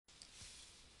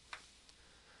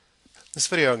This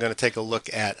video I'm going to take a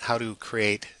look at how to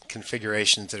create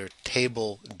configurations that are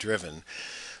table driven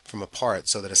from a part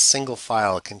so that a single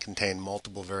file can contain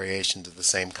multiple variations of the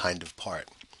same kind of part.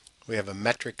 We have a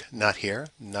metric nut here.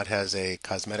 Nut has a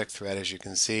cosmetic thread, as you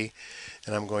can see,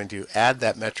 and I'm going to add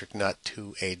that metric nut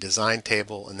to a design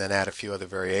table and then add a few other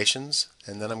variations,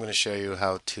 and then I'm going to show you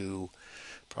how to,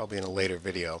 probably in a later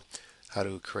video, how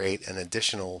to create an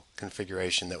additional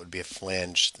configuration that would be a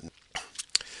flange.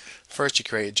 First, you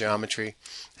create a geometry,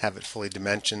 have it fully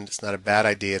dimensioned. It's not a bad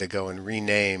idea to go and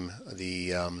rename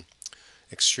the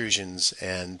extrusions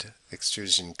and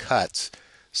extrusion cuts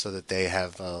so that they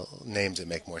have names that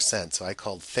make more sense. So I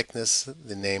called thickness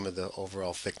the name of the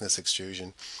overall thickness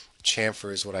extrusion.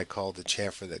 Chamfer is what I call the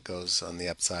chamfer that goes on the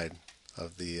upside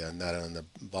of the nut, on the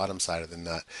bottom side of the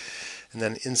nut. And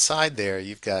then inside there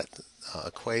you've got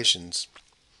equations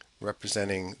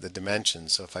representing the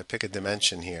dimensions. So if I pick a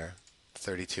dimension here,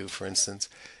 32 for instance,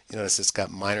 you notice it's got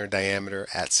minor diameter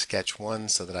at sketch 1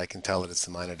 so that I can tell that it's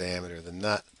the minor diameter of the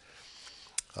nut.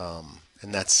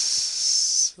 And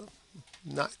that's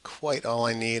not quite all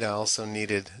I need. I also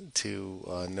needed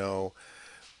to know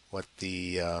what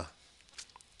the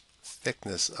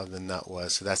thickness of the nut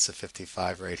was. So that's the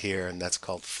 55 right here, and that's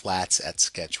called flats at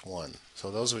sketch 1. So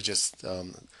those were just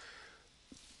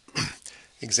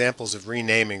examples of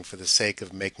renaming for the sake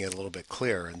of making it a little bit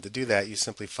clearer. And to do that, you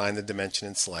simply find the dimension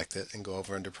and select it and go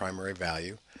over under primary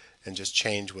value and just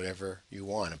change whatever you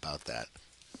want about that.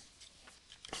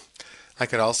 I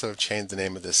could also have changed the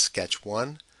name of this sketch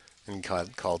 1 and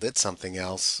called it something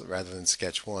else rather than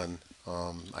sketch 1.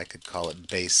 I could call it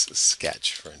base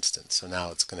sketch, for instance. So now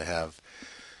it's going to have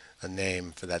a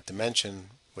name for that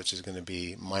dimension, which is going to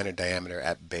be minor diameter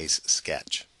at base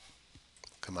sketch.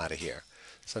 Come out of here.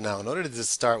 So now in order to just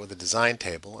start with a design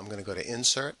table, I'm going to go to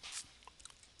Insert,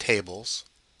 Tables,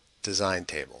 Design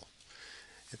Table.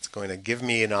 It's going to give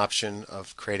me an option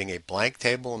of creating a blank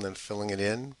table and then filling it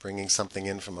in, bringing something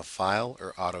in from a file,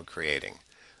 or auto-creating.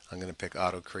 I'm going to pick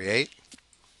Auto-Create.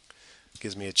 It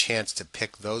gives me a chance to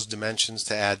pick those dimensions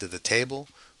to add to the table.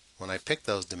 When I pick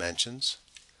those dimensions,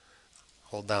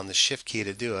 hold down the Shift key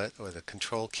to do it, or the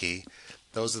Control key.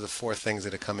 Those are the 4 things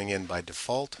that are coming in by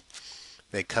default.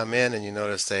 They come in and you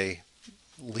notice they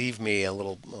leave me a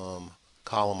little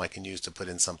column I can use to put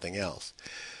in something else.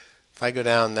 If I go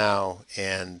down now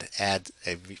and add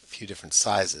a few different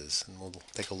sizes, and we'll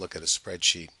take a look at a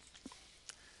spreadsheet.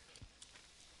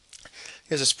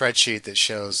 Here's a spreadsheet that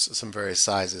shows some various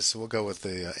sizes. So we'll go with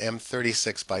the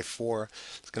M36 by 4.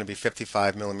 It's going to be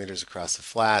 55 millimeters across the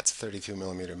flats, 32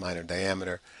 millimeter minor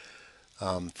diameter,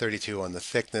 32 on the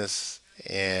thickness,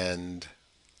 and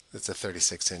it's a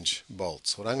 36-inch bolt.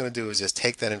 So what I'm going to do is just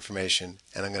take that information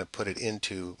and I'm going to put it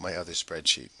into my other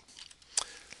spreadsheet.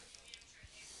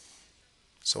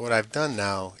 So what I've done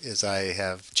now is I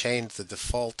have changed the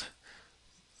default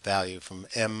value from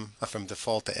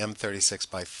default to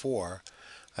M36 by 4.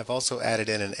 I've also added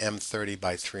in an M30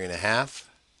 by 3.5.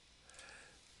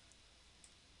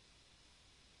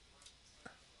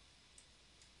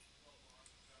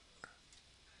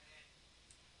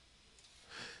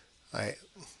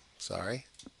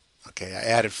 Okay, I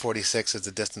added 46 as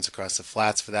the distance across the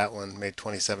flats for that one, made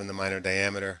 27 the minor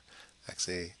diameter,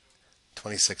 actually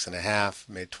 26.5,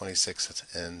 made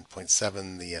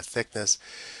 26.7 the thickness.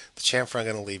 The chamfer I'm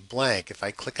going to leave blank. If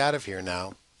I click out of here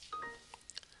now,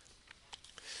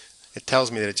 it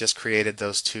tells me that it just created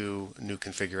those 2 new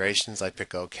configurations. I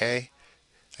pick OK.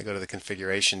 I go to the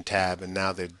Configuration tab, and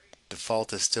now the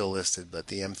default is still listed, but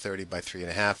the M30 by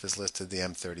 3.5 is listed, the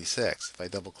M36. If I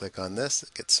double click on this,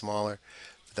 it gets smaller.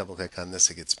 If I double click on this,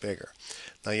 it gets bigger.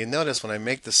 Now you notice when I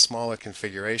make the smaller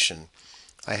configuration,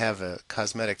 I have a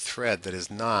cosmetic thread that is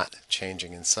not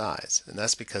changing in size, and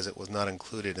that's because it was not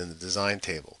included in the design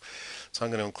table. So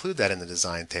I'm going to include that in the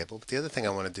design table, but the other thing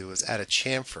I want to do is add a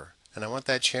chamfer, and I want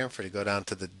that chamfer to go down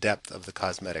to the depth of the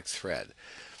cosmetic thread.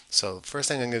 So the first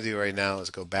thing I'm going to do right now is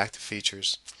go back to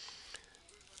Features.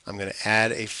 I'm going to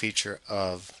add a feature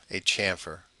of a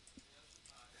chamfer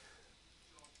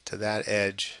to that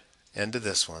edge and to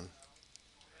this one.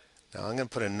 Now I'm going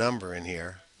to put a number in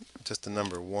here, just a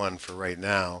number 1 for right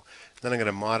now. Then I'm going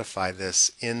to modify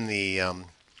this in the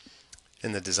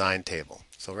design table.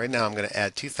 So right now I'm going to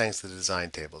add 2 things to the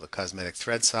design table, the cosmetic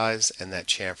thread size and that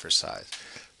chamfer size.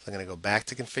 So I'm going to go back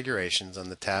to Configurations on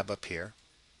the tab up here,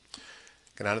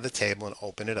 get out of the table and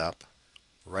open it up.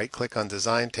 Right click on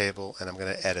Design Table and I'm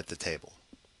going to edit the table.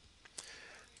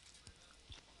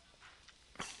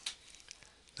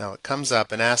 Now it comes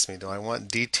up and asks me, do I want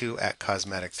D2 at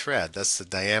cosmetic thread? That's the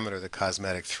diameter of the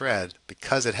cosmetic thread.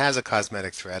 Because it has a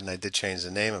cosmetic thread, and I did change the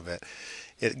name of it,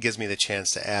 it gives me the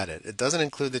chance to add it. It doesn't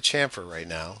include the chamfer right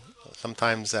now.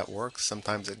 Sometimes that works,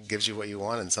 sometimes it gives you what you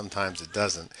want, and sometimes it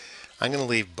doesn't. I'm going to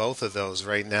leave both of those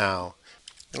right now.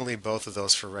 I'm going to leave both of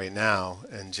those for right now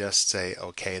and just say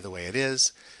OK the way it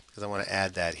is, because I want to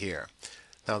add that here.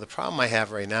 Now the problem I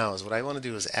have right now is what I want to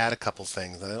do is add a couple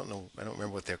things. I don't remember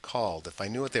what they're called. If I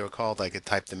knew what they were called, I could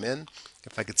type them in.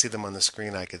 If I could see them on the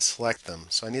screen, I could select them.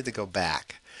 So I need to go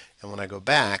back. And when I go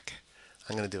back,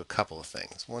 I'm going to do a couple of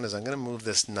things. One is I'm going to move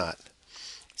this nut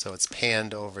so it's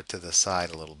panned over to the side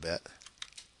a little bit,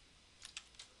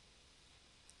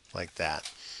 like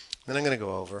that. Then I'm going to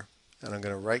go over and I'm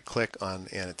going to right click on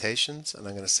annotations and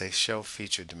I'm going to say show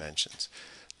feature dimensions.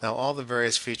 Now all the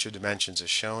various feature dimensions are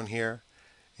shown here,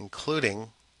 including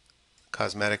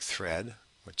cosmetic thread,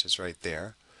 which is right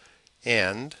there,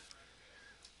 and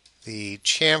the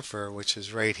chamfer, which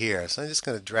is right here. So I'm just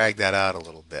going to drag that out a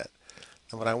little bit.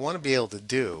 And what I want to be able to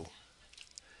do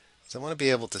is I want to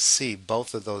be able to see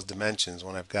both of those dimensions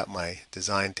when I've got my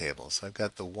design table. So I've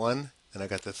got the 1 and I've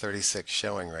got the 36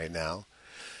 showing right now.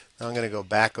 Now I'm going to go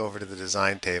back over to the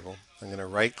design table. I'm going to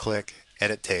right click,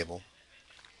 edit table,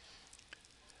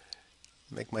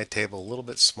 make my table a little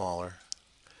bit smaller.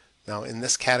 Now in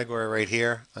this category right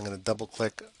here, I'm going to double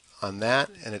click on that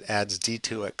and it adds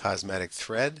D2 at cosmetic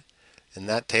thread. In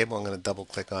that table I'm going to double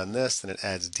click on this and it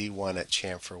adds D1 at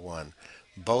chamfer 1.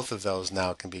 Both of those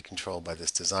now can be controlled by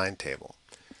this design table.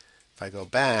 If I go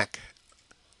back,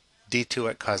 D2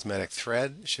 at cosmetic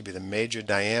thread should be the major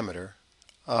diameter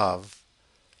of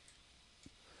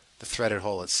the threaded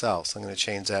hole itself. So I'm going to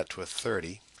change that to a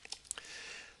 30.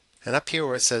 And up here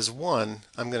where it says 1,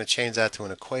 I'm going to change that to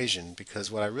an equation because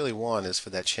what I really want is for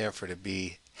that chamfer to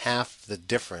be half the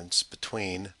difference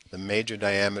between the major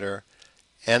diameter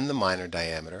and the minor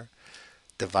diameter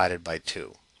divided by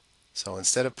 2. So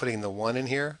instead of putting the 1 in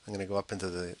here, I'm going to go up into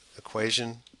the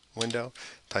equation window,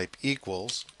 type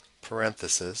equals,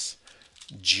 parenthesis,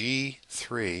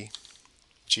 G3.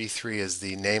 G3 is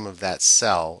the name of that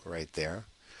cell right there.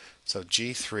 So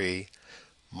G3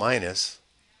 minus,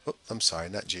 I'm sorry,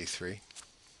 not G3,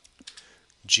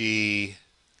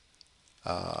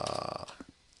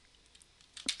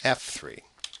 F3.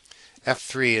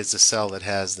 F3 is the cell that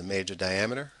has the major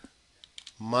diameter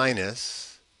minus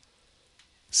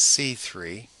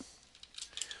C3,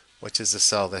 which is the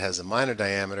cell that has a minor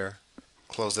diameter.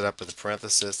 Close it up with a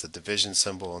parenthesis, the division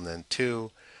symbol, and then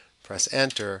 2. Press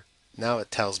enter. Now it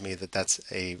tells me that that's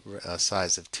a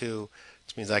size of 2,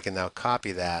 which means I can now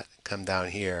copy that, come down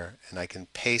here, and I can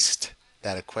paste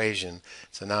that equation.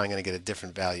 So now I'm going to get a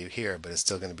different value here, but it's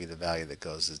still going to be the value that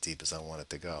goes as deep as I want it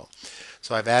to go.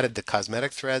 So I've added the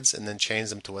cosmetic threads and then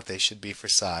changed them to what they should be for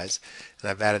size. And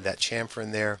I've added that chamfer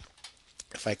in there.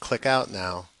 If I click out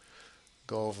now,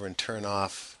 go over and turn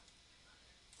off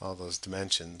all those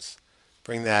dimensions,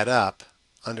 bring that up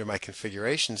under my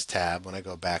configurations tab. When I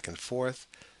go back and forth,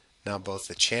 now both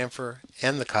the chamfer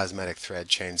and the cosmetic thread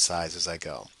change size as I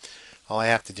go. All I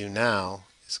have to do now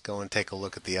is go and take a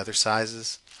look at the other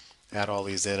sizes, add all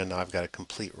these in, and now I've got a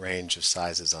complete range of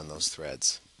sizes on those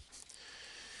threads.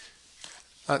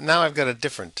 Now I've got a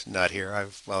different nut here.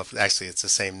 Well, actually it's the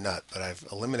same nut, but I've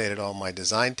eliminated all my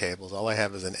design tables. All I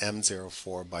have is an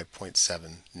M04 by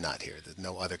 0.7 nut here. There's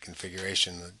no other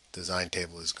configuration. The design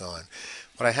table is gone.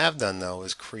 What I have done though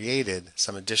is created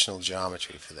some additional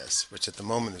geometry for this, which at the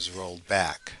moment is rolled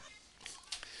back.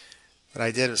 What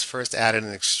I did was first added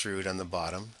an extrude on the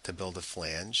bottom to build a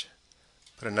flange,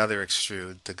 put another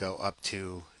extrude to go up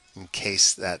to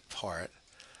encase that part.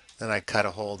 Then I cut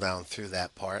a hole down through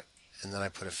that part, and then I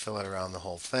put a fillet around the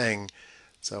whole thing.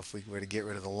 So if we were to get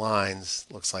rid of the lines,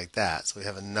 it looks like that. So we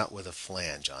have a nut with a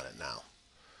flange on it now.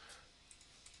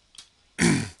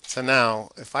 So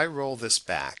now if I roll this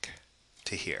back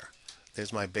to here,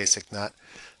 there's my basic nut.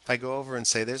 If I go over and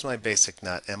say there's my basic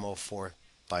nut, M04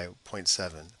 by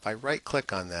 0.7, if I right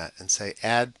click on that and say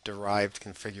add derived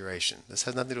configuration, this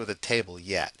has nothing to do with a table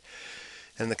yet.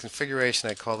 In the configuration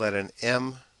I call that an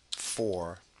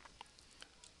M4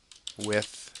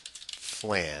 with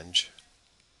flange.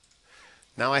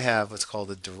 Now I have what's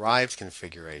called a derived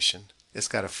configuration. It's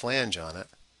got a flange on it.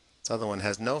 This other one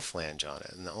has no flange on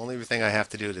it. And the only thing I have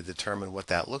to do to determine what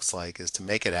that looks like is to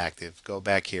make it active, go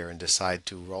back here and decide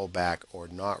to roll back or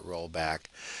not roll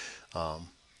back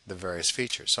the various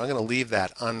features. So I'm going to leave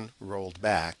that unrolled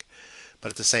back, but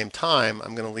at the same time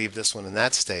I'm going to leave this one in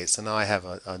that state. So now I have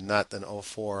a nut, an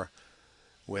 04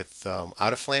 with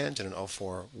out a flange and an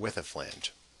 04 with a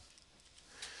flange.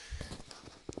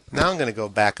 Now I'm going to go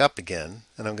back up again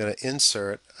and I'm going to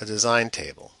insert a design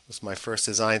table. This is my first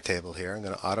design table here. I'm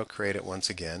going to auto create it once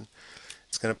again.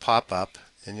 It's going to pop up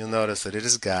and you'll notice that it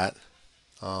has got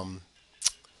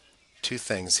two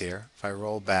things here. If I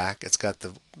roll back, it's got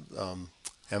the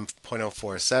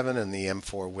M.047 and the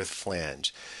M4 with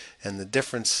flange. And the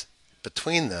difference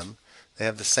between them, they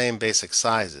have the same basic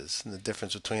sizes. And the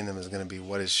difference between them is going to be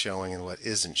what is showing and what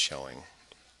isn't showing.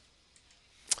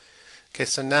 Okay,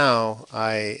 so now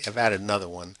I have added another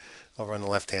one over on the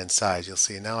left-hand side. You'll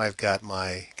see now I've got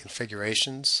my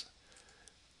configurations.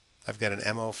 I've got an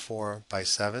M04 by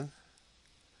 7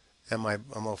 and my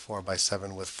M04 by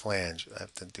 7 with flange. I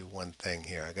have to do one thing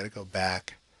here. I got to go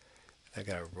back. I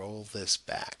got to roll this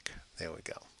back. There we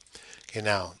go. Okay,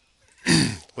 now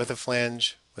with a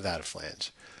flange, without a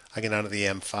flange. I get out of the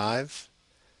M5,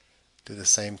 do the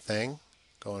same thing,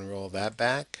 go and roll that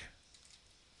back.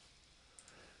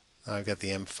 Now I've got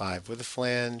the M5 with a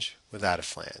flange, without a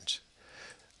flange.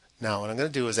 Now what I'm going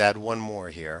to do is add one more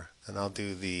here, and I'll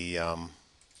do the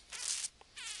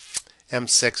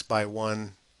M6 by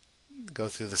 1, go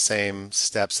through the same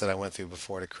steps that I went through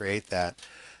before to create that.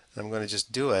 And I'm going to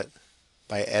just do it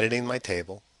by editing my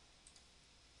table.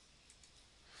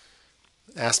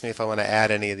 Ask me if I want to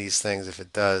add any of these things. If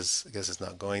it does, I guess it's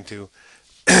not going to.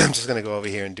 I'm just going to go over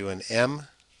here and do an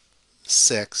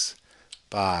M6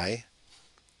 by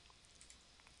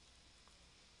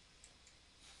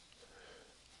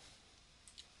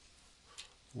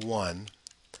 1.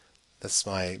 That's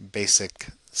my basic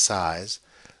size.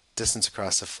 Distance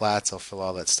across the flats, I'll fill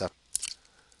all that stuff.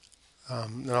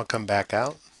 Then I'll come back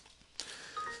out.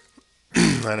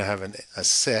 And I have a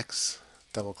 6.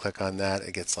 Double click on that,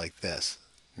 it gets like this.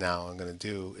 Now what I'm going to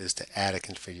do is to add a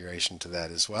configuration to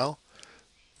that as well.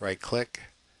 Right click,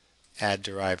 add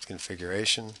derived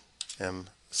configuration,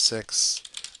 M6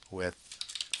 with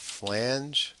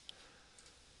flange.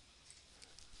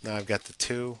 Now I've got the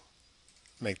 2,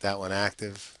 make that one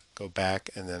active, go back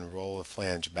and then roll the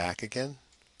flange back again.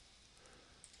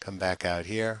 Come back out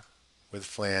here with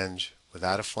flange,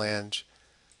 without a flange,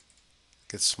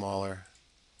 get smaller,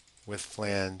 with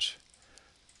flange,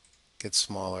 get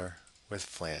smaller, with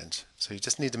flange. So you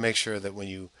just need to make sure that when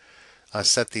you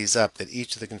set these up that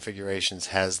each of the configurations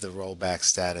has the rollback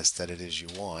status that it is you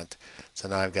want. So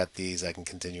now I've got these, I can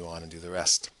continue on and do the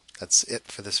rest. That's it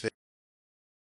for this video.